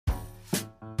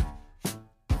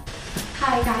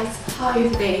Hi guys, how are you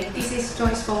today? This is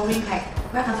Joyce from Ringpack.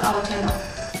 Welcome to our channel.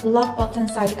 Love button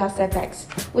side cassette bags,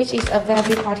 which is a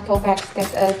very practical bag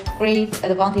that has great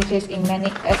advantages in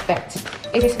many aspects.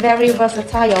 It is very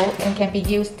versatile and can be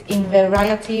used in a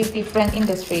variety of different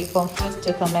industries from food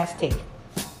to domestic.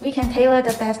 We can tailor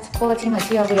the best quality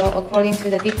material according to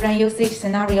the different usage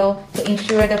scenario to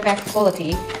ensure the bag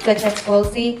quality, such as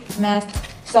glossy, matte,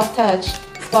 soft touch,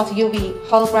 spot UV,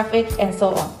 holographic, and so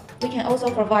on. We can also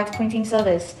provide printing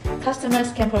service.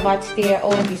 Customers can provide their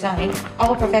own design.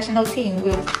 Our professional team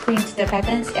will print the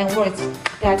patterns and words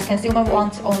that consumers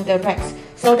want on the bags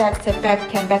so that the bag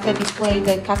can better display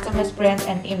the customer's brand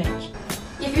and image.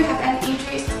 If you have any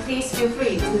interest, please feel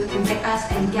free to contact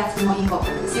us and get more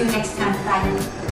info. See you next time. Bye.